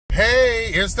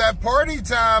Hey, it's that party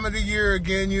time of the year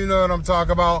again. You know what I'm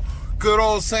talking about. Good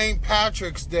old St.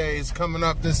 Patrick's Day is coming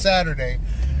up this Saturday.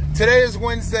 Today is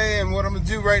Wednesday, and what I'm going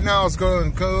to do right now is go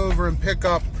over and pick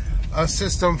up a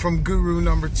system from Guru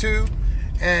number 2.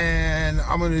 And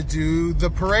I'm going to do the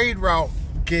parade route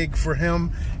gig for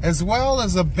him, as well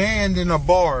as a band in a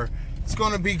bar. It's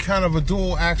going to be kind of a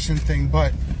dual action thing,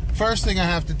 but first thing I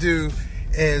have to do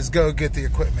is go get the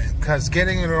equipment, because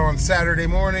getting it on Saturday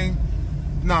morning,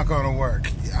 not going to work.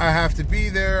 I have to be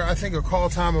there. I think a call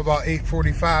time about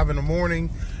 8:45 in the morning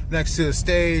next to the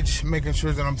stage, making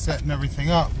sure that I'm setting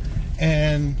everything up.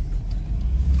 And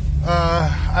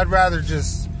I'd rather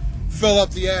just fill up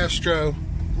the Astro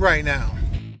right now.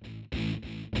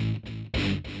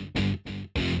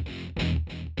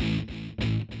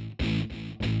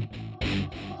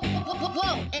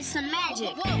 Whoa, it's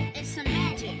Semagic. Whoa, it's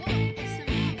Semagic. It's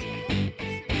Semagic.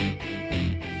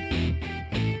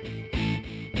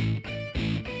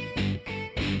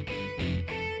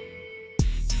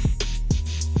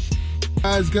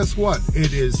 Guys, guess what?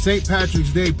 It is St.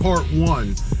 Patrick's Day Part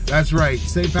 1. That's right,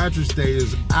 St. Patrick's Day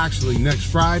is actually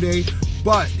next Friday,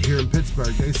 but here in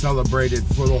Pittsburgh, they celebrate it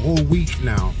for the whole week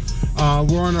now.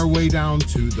 We're on our way down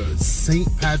to the St.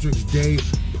 Patrick's Day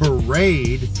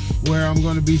Parade, where I'm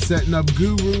going to be setting up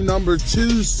Guru number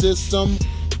 2 system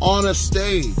on a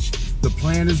stage. The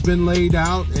plan has been laid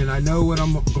out, and I know what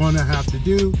I'm going to have to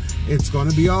do. It's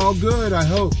going to be all good, I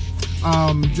hope.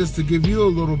 Just to give you a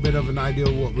little bit of an idea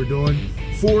of what we're doing.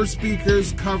 4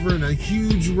 speakers covering a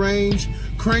huge range.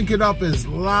 Crank it up as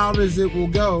loud as it will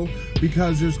go,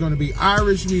 because there's going to be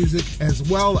Irish music as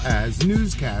well as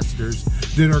newscasters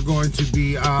that are going to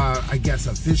be, I guess,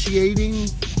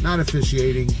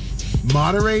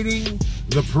 moderating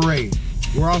the parade.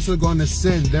 We're also going to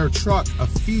send their truck a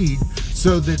feed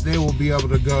so that they will be able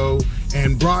to go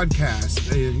and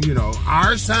broadcast. You know,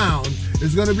 our sound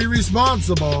is going to be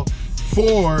responsible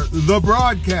for the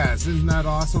broadcast. Isn't that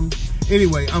awesome?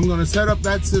 Anyway, I'm going to set up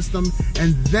that system,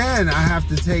 and then I have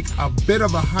to take a bit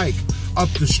of a hike up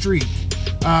the street,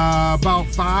 about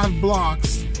 5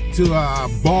 blocks to a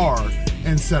bar,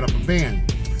 and set up a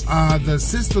band. The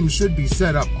system should be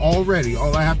set up already.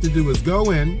 All I have to do is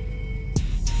go in,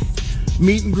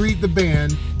 meet and greet the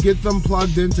band, get them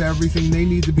plugged into everything they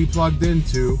need to be plugged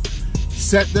into,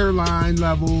 set their line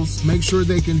levels, make sure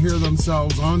they can hear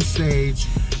themselves on stage,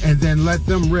 and then let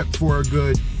them rip for a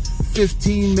good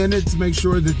 15 minutes, make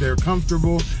sure that they're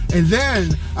comfortable. And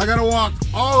then I gotta walk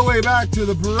all the way back to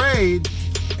the parade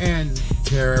and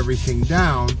tear everything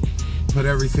down, put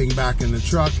everything back in the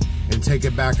truck, and take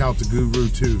it back out to Guru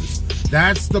 2's.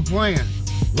 That's the plan.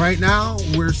 Right now,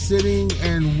 we're sitting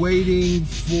and waiting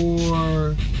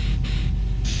for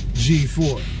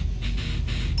G4.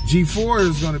 G4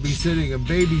 is going to be sitting and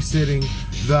babysitting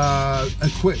the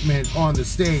equipment on the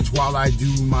stage while I do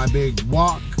my big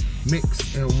walk,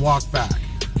 mix, and walk back.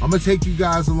 I'm going to take you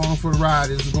guys along for the ride.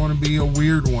 This is going to be a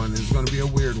weird one. It's going to be a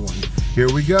weird one.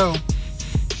 Here we go.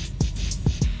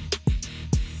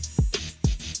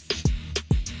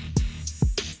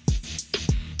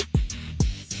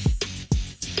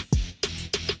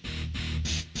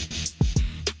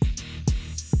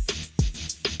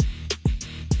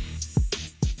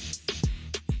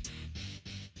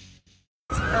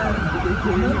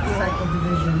 Motorcycle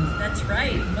division. That's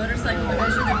right, Motorcycle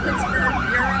Division of Pittsburgh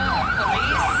Bureau of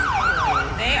Police.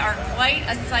 They are quite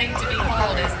a sight to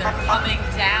behold as they're coming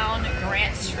down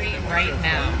Grant Street right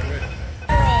now.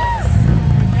 Girls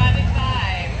driving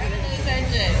by, revving those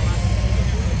engines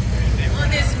on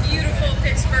this beautiful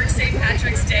Pittsburgh St.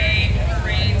 Patrick's Day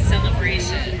parade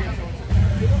celebration.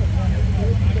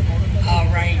 All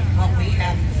right, what we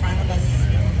have in front of us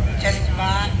just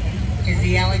about is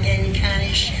the Allegheny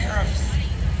County Sheriff's.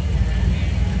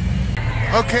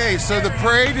 Okay, so the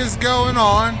parade is going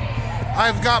on.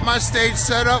 I've got my stage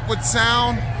set up with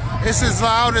sound. It's as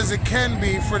loud as it can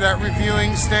be for that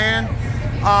reviewing stand.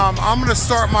 I'm gonna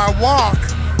start my walk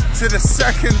to the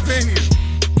second venue.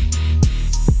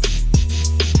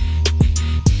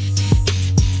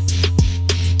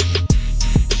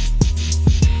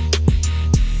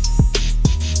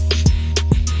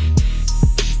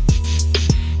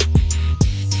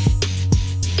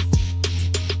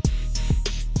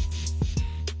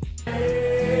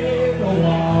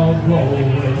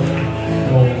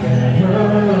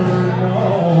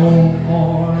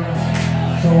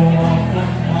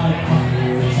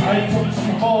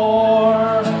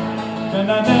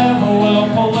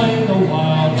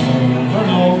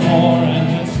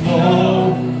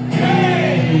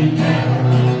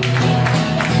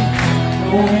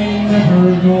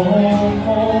 never no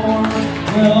more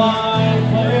will I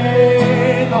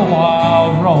play the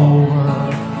wild role.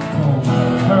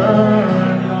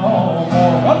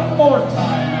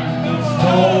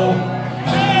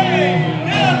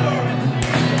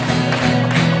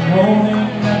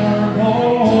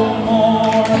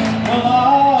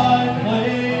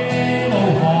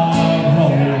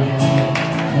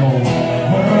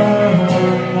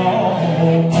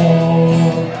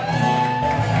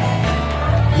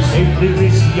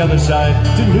 riverside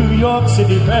to New York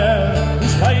City Fair. In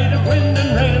spite of wind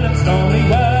and rain and stormy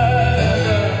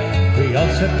weather, we all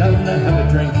sat down and had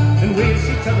a drink and wished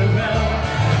each other well.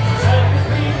 Said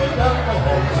we would go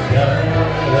home together.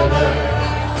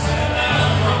 Sit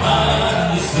down for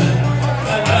Madison,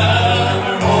 and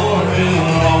never more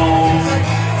alone.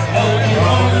 Elkie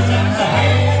Rose in the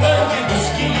hay, Elkie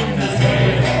whiskey in the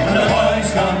hay, and the boys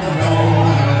come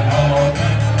rolling home.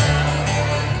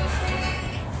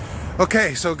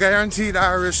 Okay, so Guaranteed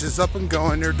Irish is up and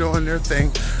going. They're doing their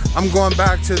thing. I'm going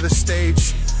back to the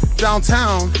stage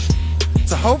downtown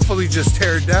to hopefully just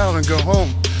tear it down and go home.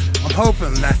 I'm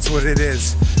hoping that's what it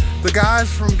is. The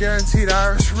guys from Guaranteed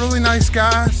Irish, really nice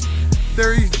guys.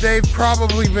 They've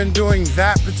probably been doing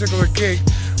that particular gig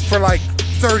for like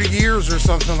 30 years or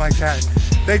something like that.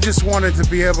 They just wanted to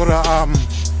be able to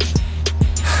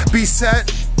be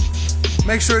set,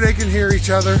 make sure they can hear each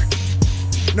other,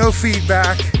 no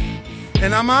feedback,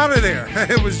 and I'm out of there.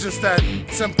 It was just that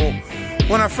simple.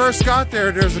 When I first got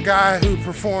there, there's a guy who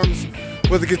performs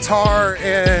with a guitar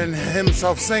and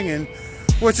himself singing,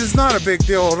 which is not a big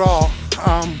deal at all,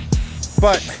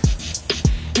 but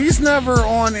he's never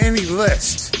on any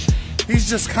list. He's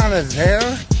just kind of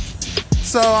there.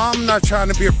 So I'm not trying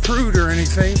to be a prude or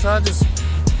anything, so I just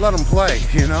let him play,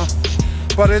 you know?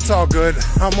 But it's all good.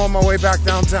 I'm on my way back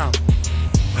downtown.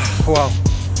 Well,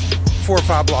 4 or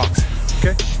 5 blocks,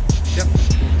 okay? Yep.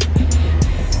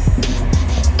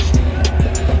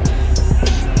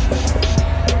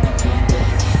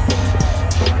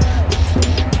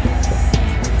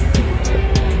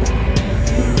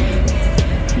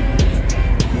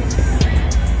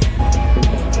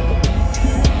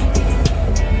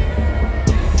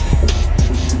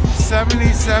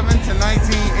 '77 to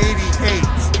 1988.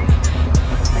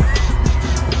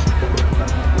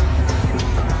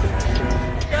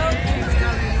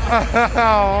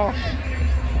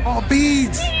 Oh,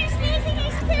 beads.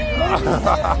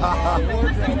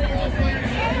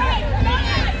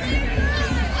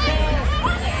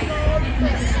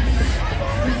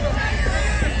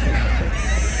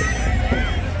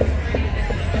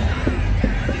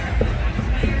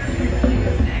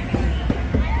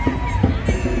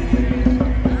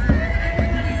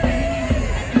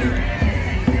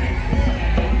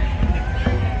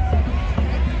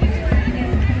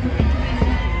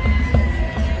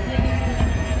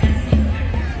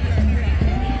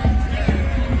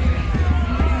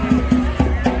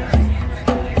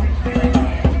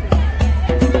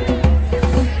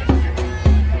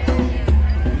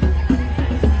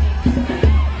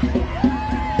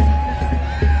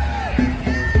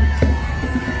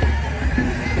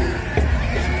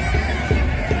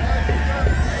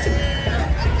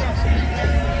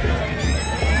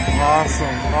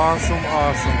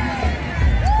 Awesome.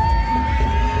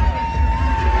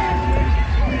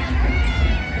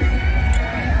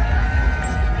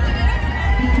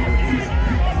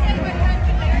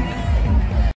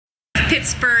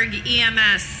 Pittsburgh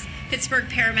EMS, Pittsburgh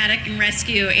Paramedic and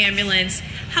Rescue Ambulance,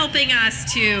 helping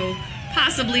us to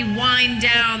possibly wind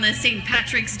down the St.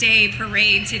 Patrick's Day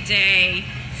parade today.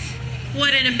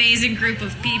 What an amazing group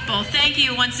of people. Thank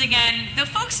you once again. The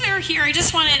folks that are here, I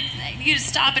just wanted you to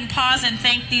stop and pause and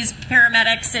thank these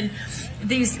paramedics and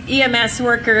these EMS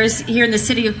workers here in the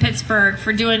city of Pittsburgh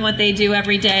for doing what they do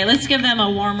every day. Let's give them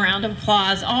a warm round of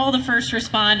applause. All the first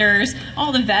responders,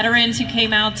 all the veterans who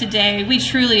came out today, we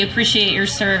truly appreciate your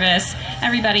service.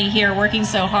 Everybody here working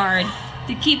so hard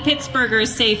to keep Pittsburghers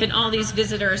safe and all these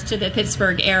visitors to the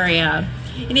Pittsburgh area.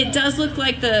 And it does look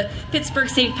like the Pittsburgh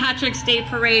St. Patrick's Day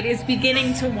Parade is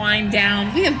beginning to wind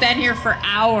down. We have been here for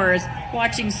hours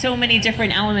watching so many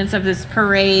different elements of this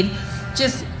parade.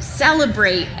 Just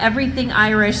celebrate everything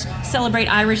Irish, celebrate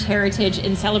Irish heritage,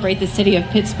 and celebrate the city of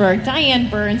Pittsburgh. Diane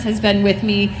Burns has been with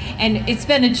me, and it's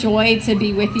been a joy to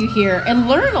be with you here and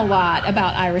learn a lot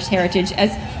about Irish heritage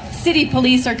as city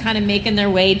police are kind of making their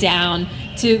way down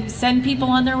to send people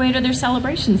on their way to their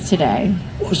celebrations today.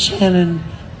 Well, Shannon,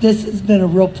 this has been a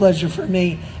real pleasure for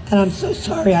me, and I'm so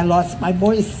sorry I lost my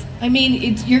voice. I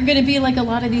mean, you're going to be like a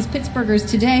lot of these Pittsburghers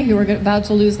today who are about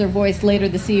to lose their voice later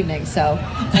this evening, so.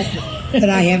 But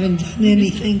I haven't done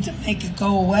anything to make it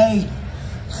go away.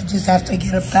 I just have to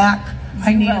get it back.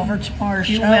 I need it for tomorrow's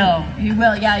show. You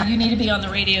will. Yeah, you need to be on the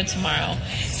radio tomorrow.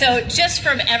 So just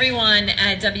from everyone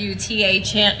at WTAE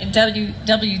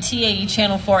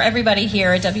Channel 4, everybody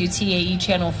here at WTAE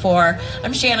Channel 4,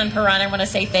 I'm Shannon Perron. I want to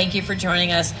say thank you for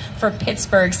joining us for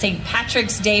Pittsburgh St.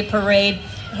 Patrick's Day Parade.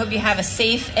 I hope you have a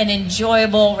safe and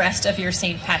enjoyable rest of your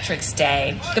St. Patrick's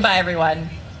Day. Goodbye, everyone.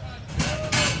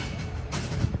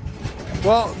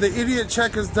 Well, the idiot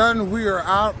check is done. We are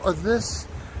out of this.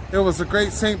 It was a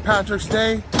great St. Patrick's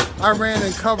Day. I ran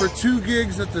and covered 2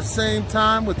 gigs at the same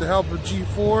time with the help of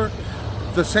G4.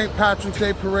 The St. Patrick's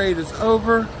Day Parade is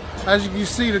over. As you can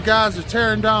see, the guys are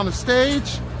tearing down the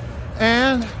stage,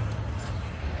 and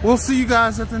we'll see you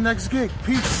guys at the next gig.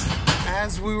 Peace.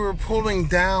 As we were pulling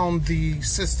down the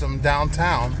system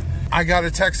downtown, I got a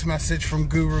text message from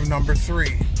Guru number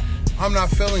 3. I'm not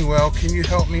feeling well, can you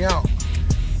help me out?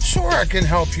 Sure, I can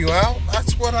help you out.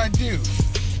 That's what I do.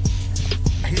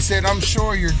 He said, I'm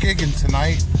sure you're gigging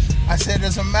tonight. I said,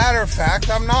 as a matter of fact,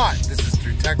 I'm not. This is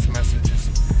through text messages.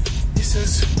 He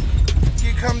says,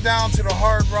 you come down to the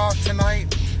Hard Rock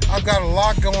tonight? I've got a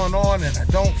lot going on and I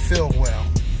don't feel well.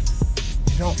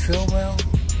 You don't feel well?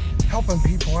 Helping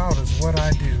people out is what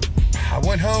I do. I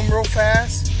went home real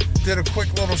fast, did a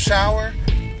quick little shower,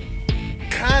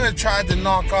 kind of tried to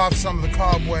knock off some of the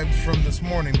cobwebs from this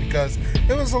morning because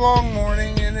it was a long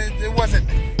morning and it wasn't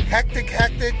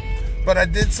hectic, but I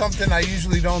did something I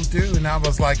usually don't do, and that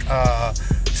was like a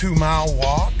 2-mile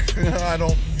walk. I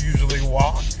don't usually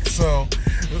walk, so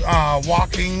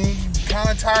walking kind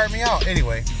of tired me out.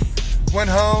 Anyway, went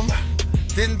home,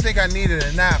 didn't think I needed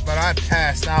a nap, but I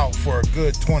passed out for a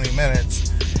good 20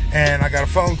 minutes, and I got a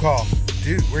phone call.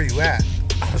 Dude, where you at?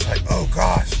 I was like, oh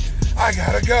gosh, I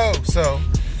gotta go. So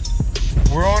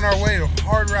we're on our way to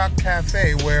Hard Rock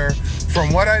Cafe, where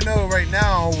from what I know right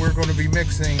now, we're going to be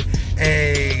mixing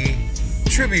a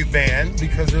tribute band,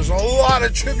 because there's a lot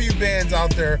of tribute bands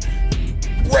out there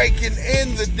breaking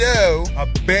in the dough. A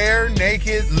bare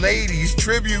naked ladies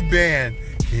tribute band.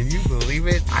 Can you believe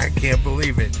it? I can't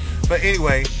believe it. But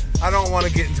anyway, I don't want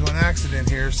to get into an accident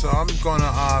here, so I'm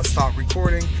gonna stop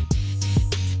recording.